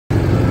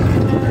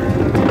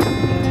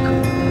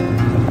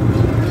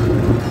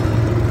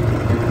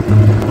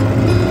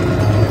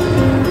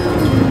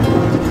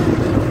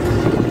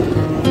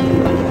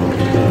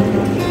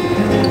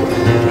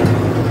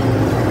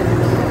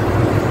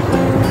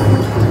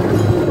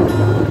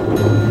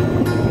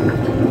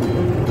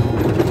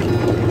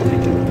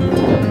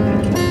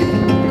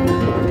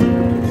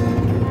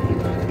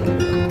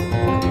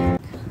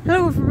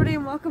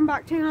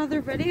another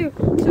video.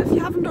 So if you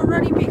haven't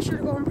already, make sure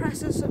to go and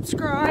press the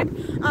subscribe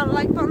and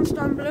like buttons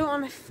down below,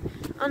 and if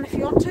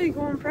you want to,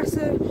 go and press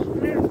the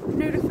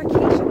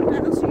notification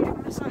bell so you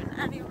don't miss out on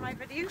any of my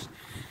videos.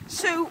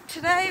 So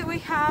today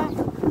we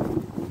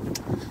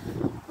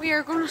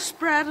are going to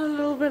spread a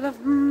little bit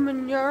of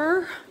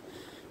manure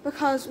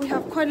because we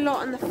have quite a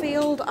lot in the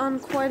field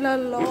and quite a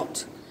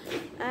lot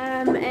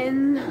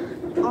in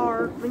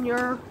our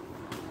manure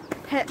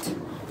pit.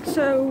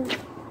 So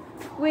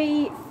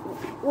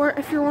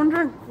if you're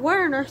wondering,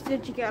 where on earth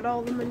did you get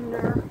all the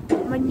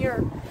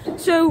manure?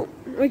 So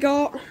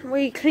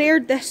we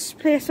cleared this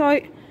place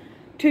out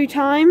 2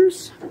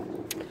 times,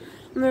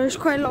 and there's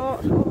quite a lot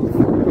of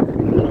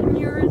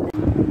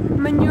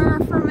manure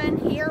from in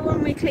here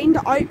when we cleaned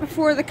it out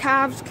before the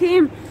calves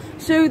came.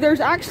 So there's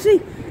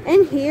actually,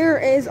 in here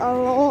is a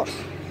lot,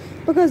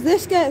 because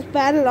this gets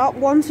bedded up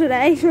once a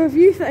day. So if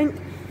you think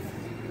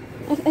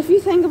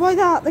about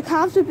that, the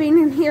calves have been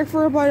in here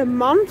for about a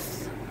month.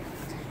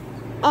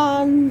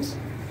 And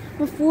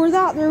before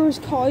that there was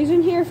cows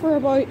in here for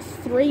about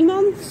 3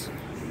 months,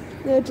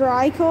 the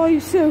dry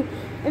cows. So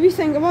if you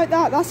think about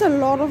that, that's a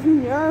lot of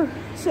manure.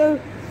 So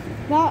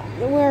that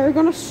we're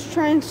going to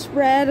try and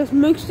spread as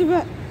most of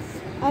it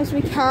as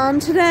we can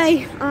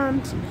today,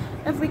 and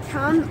if we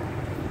can,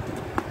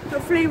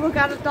 hopefully we'll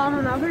get it done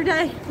another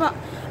day. But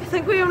I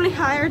think we only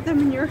hired the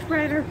manure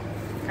spreader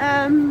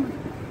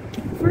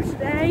for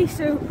today,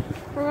 so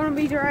we're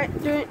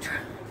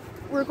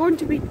going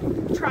to be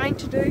trying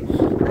to do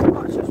as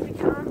much as we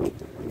can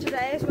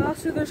today as well.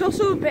 So there's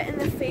also a bit in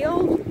the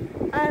field,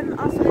 as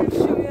I'll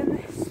show you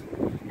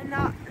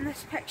in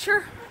this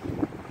picture.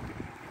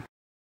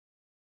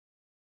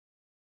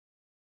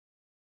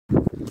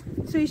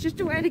 So he's just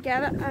away to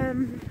get it,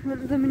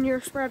 the manure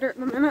spreader at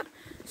the minute.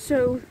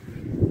 So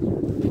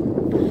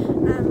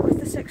with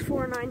the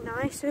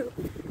 6499, so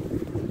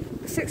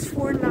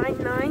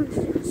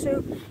 6499.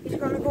 So he's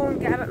going to go and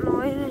get it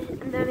now,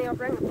 and then he'll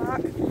bring it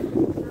back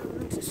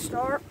to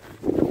start.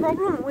 The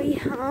problem we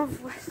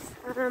have with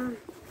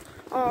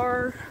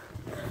our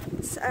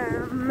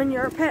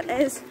manure pit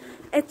is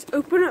it's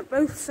open at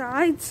both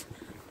sides,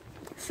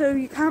 so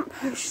you can't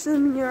push the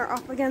manure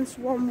up against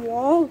one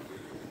wall,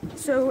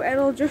 so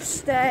it'll just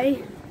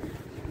stay.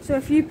 So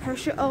if you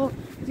push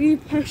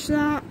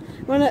that,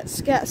 when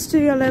it gets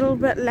to a little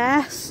bit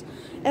less,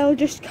 it'll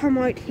just come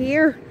out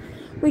here.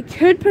 We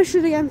could push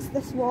it against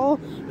this wall,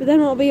 but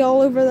then it'll be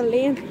all over the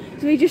lane.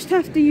 So we just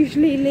have to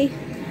usually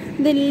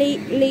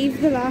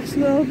leave the last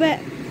little bit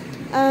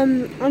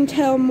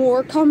until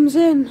more comes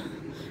in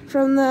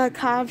from the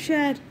calf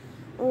shed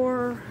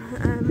or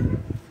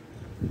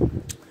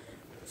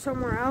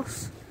somewhere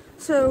else.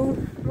 So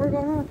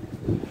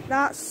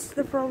that's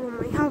the problem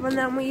we have, and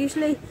then we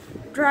usually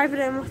drive it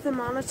in with the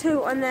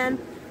Manitou and then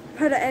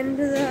put it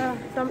into the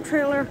dump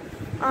trailer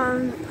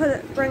and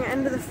bring it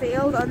into the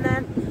field, and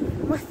then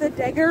with the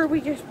digger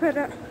we just put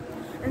it,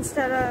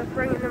 instead of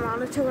bringing the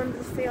Manitou into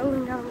the field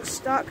and getting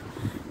stuck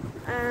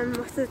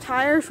with the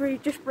tires, we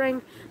just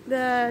bring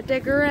the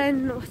digger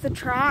in with the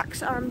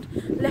tracks and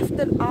lift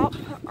it up,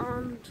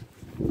 and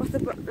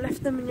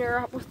lift the manure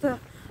up with the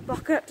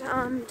bucket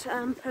and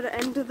put it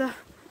into the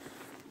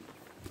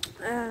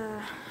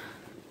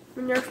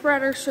manure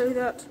spreader so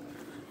that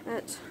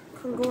it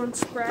can go and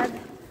spread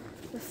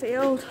the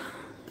field.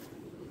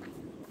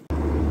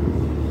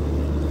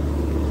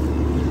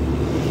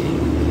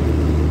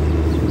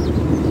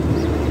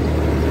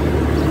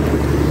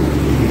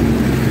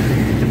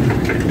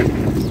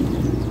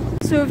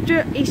 So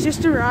he's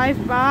just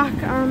arrived back,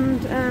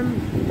 and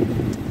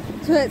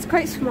so it's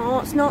quite small.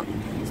 It's not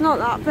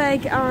that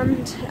big,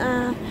 and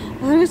I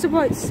think it's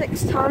about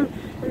 6 ton,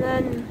 and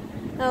then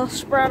it'll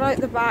spread out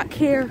the back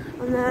here,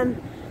 and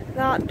then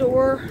that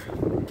door,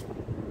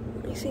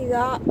 you see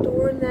that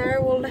door in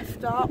there, will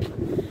lift up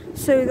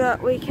so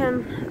that we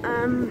can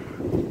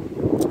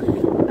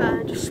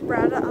just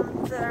spread it,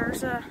 and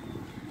there's a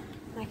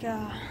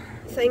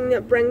thing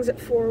that brings it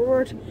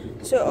forward,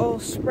 so it'll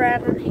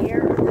spread in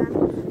here, and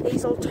then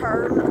these will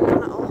turn, and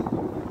then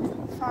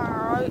it'll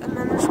fire out, and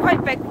then there's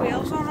quite big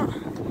wheels on it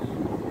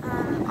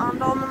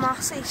and on the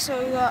massey,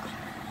 so that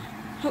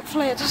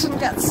hopefully it doesn't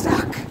get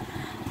stuck.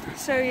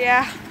 So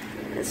yeah,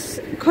 it's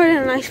quite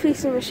a nice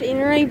piece of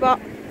machinery, but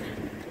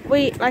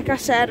like I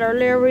said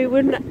earlier, we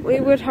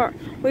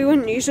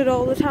wouldn't use it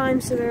all the time,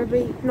 so there'd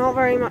be not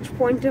very much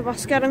point of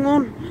us getting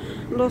one,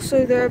 and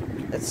also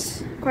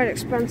it's quite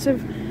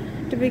expensive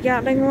to be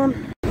getting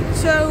one.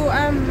 So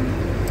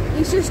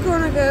he's just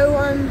going to go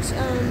and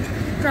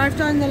drive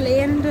down the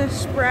lane to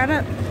spread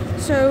it.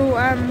 So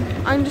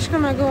I'm just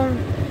going to go and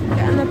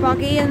get in a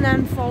buggy and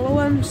then follow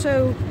him.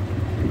 So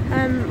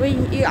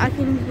I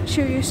can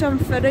show you some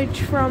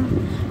footage from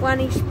when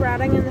he's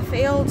spreading in the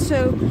field.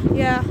 So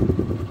yeah,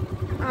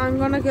 I'm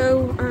going to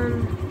go.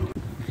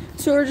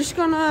 So we're just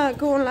going to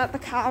go and let the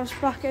calves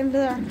back into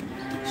their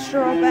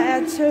straw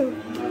bed. So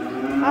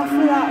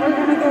after that we're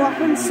going to go up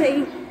and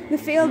see the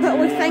field that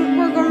we think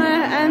we're going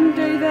to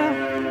do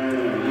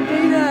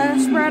the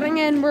spreading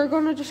in. We're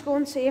going to just go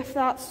and see if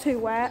that's too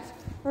wet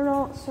or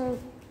not. So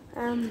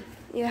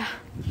Yeah.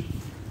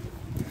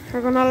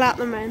 We're gonna let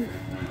them in.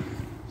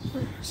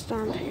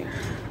 Stand here.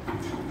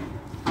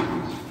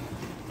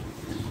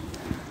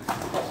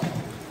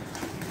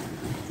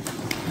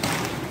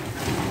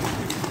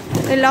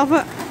 They love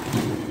it.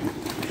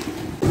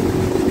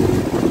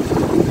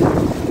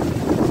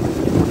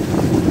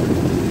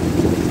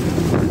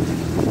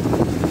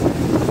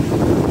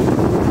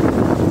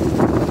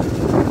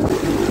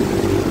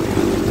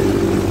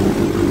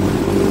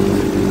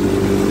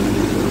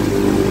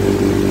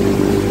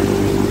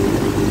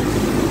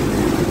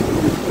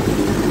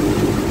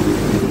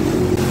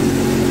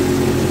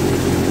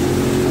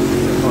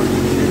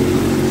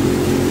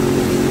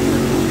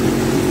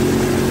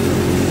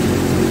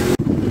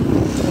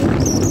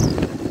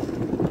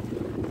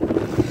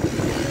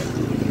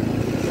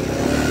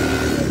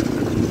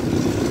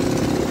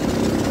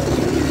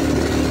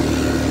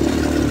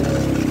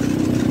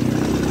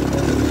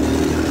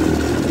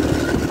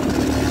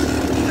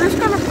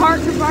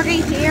 Park the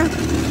buggy here in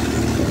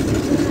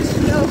this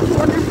little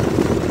corner.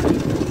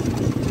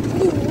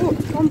 Ooh,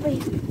 it's bumpy.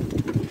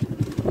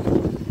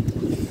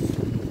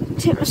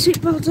 Take my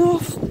seatbelt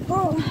off.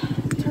 Oh,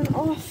 turn it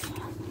off.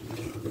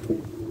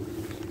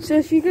 So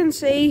if you can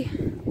see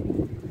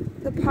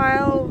the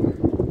pile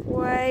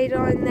way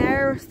down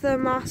there with the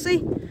Massey,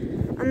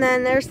 and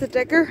then there's the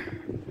digger.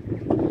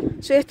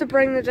 So you have to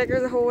bring the digger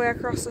the whole way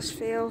across this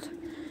field.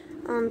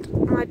 And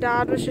my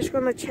dad was just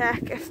going to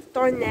check if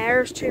down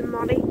there is too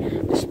muddy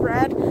to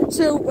spread.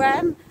 So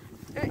when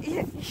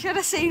you should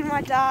have seen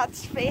my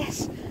dad's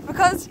face,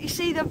 because you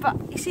see the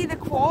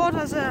quad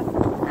has a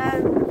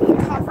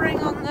covering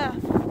on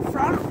the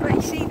front, but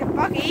you see the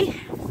buggy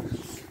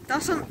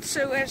doesn't.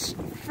 So it's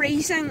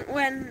freezing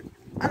when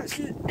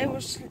it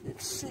was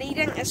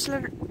sleeting. It's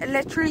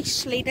literally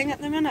sleeting at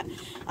the minute,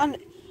 and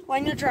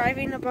when you're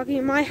driving a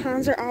buggy, my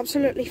hands are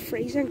absolutely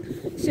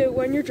freezing. So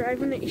when you're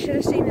driving it, you should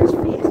have seen his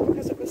face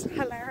because it was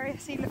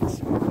hilarious. He looks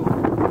so cool.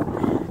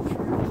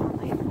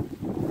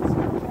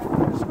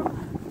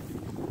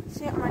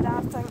 See what my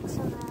dad thinks,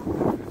 and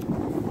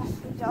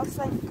if he does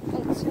think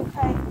it's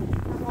okay,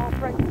 then we'll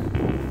bring the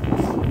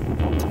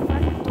dog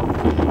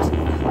to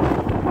the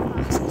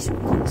Massey so we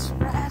can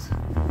spread.